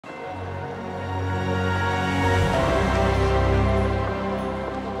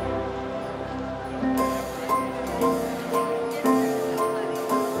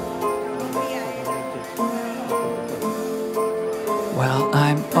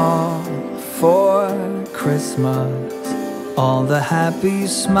all for Christmas, all the happy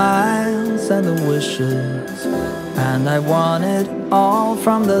smiles and the wishes, and I want it all,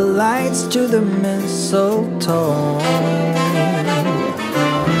 from the lights to the mistletoe.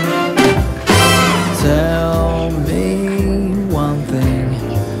 Tell me one thing,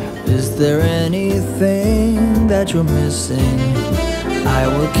 is there anything that you're missing? I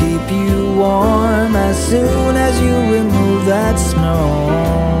will keep you warm as soon as you remove that snow.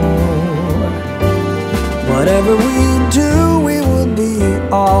 Whatever we do, we will be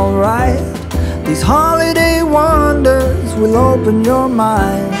alright. These holiday wonders will open your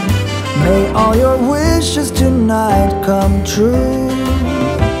mind. May all your wishes tonight come true.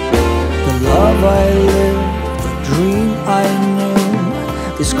 The love I lived, the dream I knew.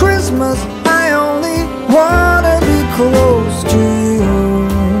 This Christmas I only wanna be close to you.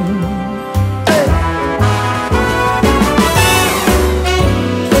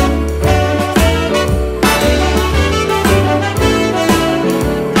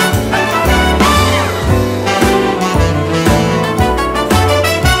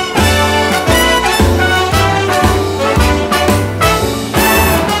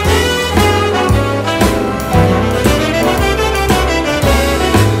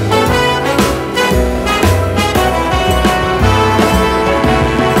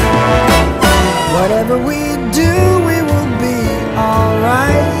 Whatever we do, we will be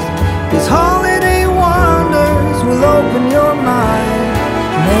alright. These holiday wonders will open your mind.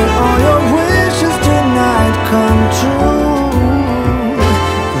 May all your wishes tonight come true.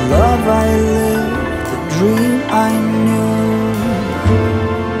 The love I lived, the dream I knew.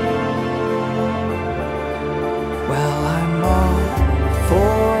 Well, I'm all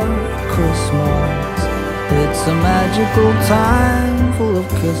for Christmas. It's a magical time full of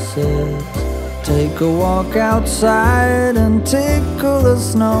kisses. Take a walk outside and tickle the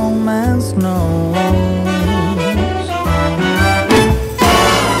snowman's nose.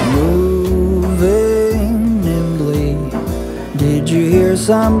 Moving nimbly, did you hear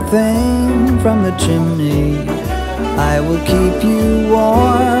something from the chimney? I will keep you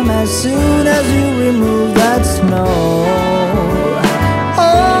warm as soon as you remove that snow.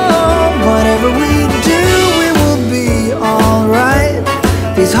 Oh, whatever we do, we will be alright.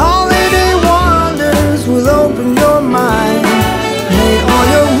 These holiday wonders will open your mind. May all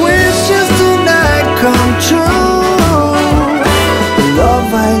your wishes tonight come true. The love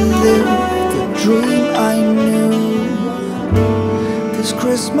I lived, the dream I knew. This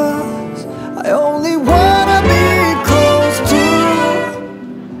Christmas I only wanna be close to you.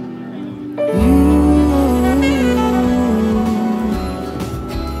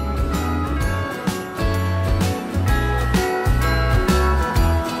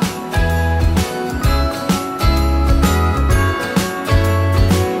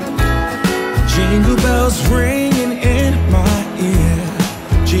 Jingle bells ringing in my ear.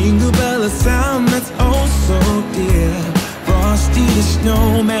 Jingle bell, a sound that's oh so dear. Frosty the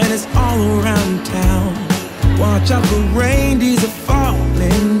snowman is all around town. Watch out for reindeers are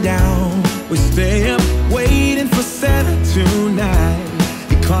falling down. We stay up waiting for Santa tonight.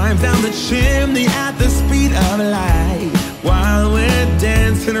 He climbs down the chimney at the speed of light, while we're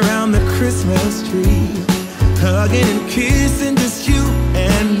dancing around the Christmas tree, hugging and kissing just you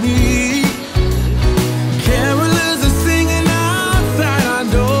and me. Carolers are singing outside our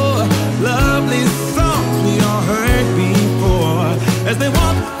door, lovely songs we all heard before, as they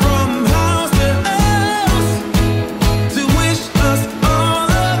walk from house to house to wish us all a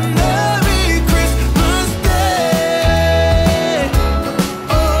Merry Christmas Day.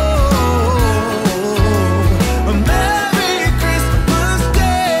 Oh, a Merry Christmas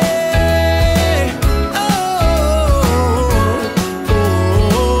Day. Oh,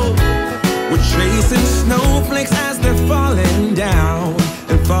 we're chasing snowflakes as they're falling down,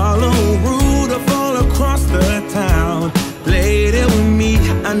 and follow Rudolph all across the town. Later we meet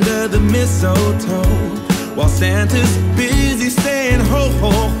under the mistletoe, while Santa's busy saying ho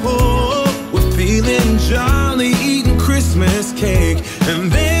ho ho. We're feeling jolly, eating Christmas cake,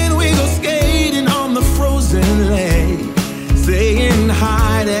 and then we go skating on the frozen lake, saying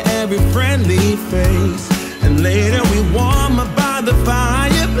hi to every friendly face. And later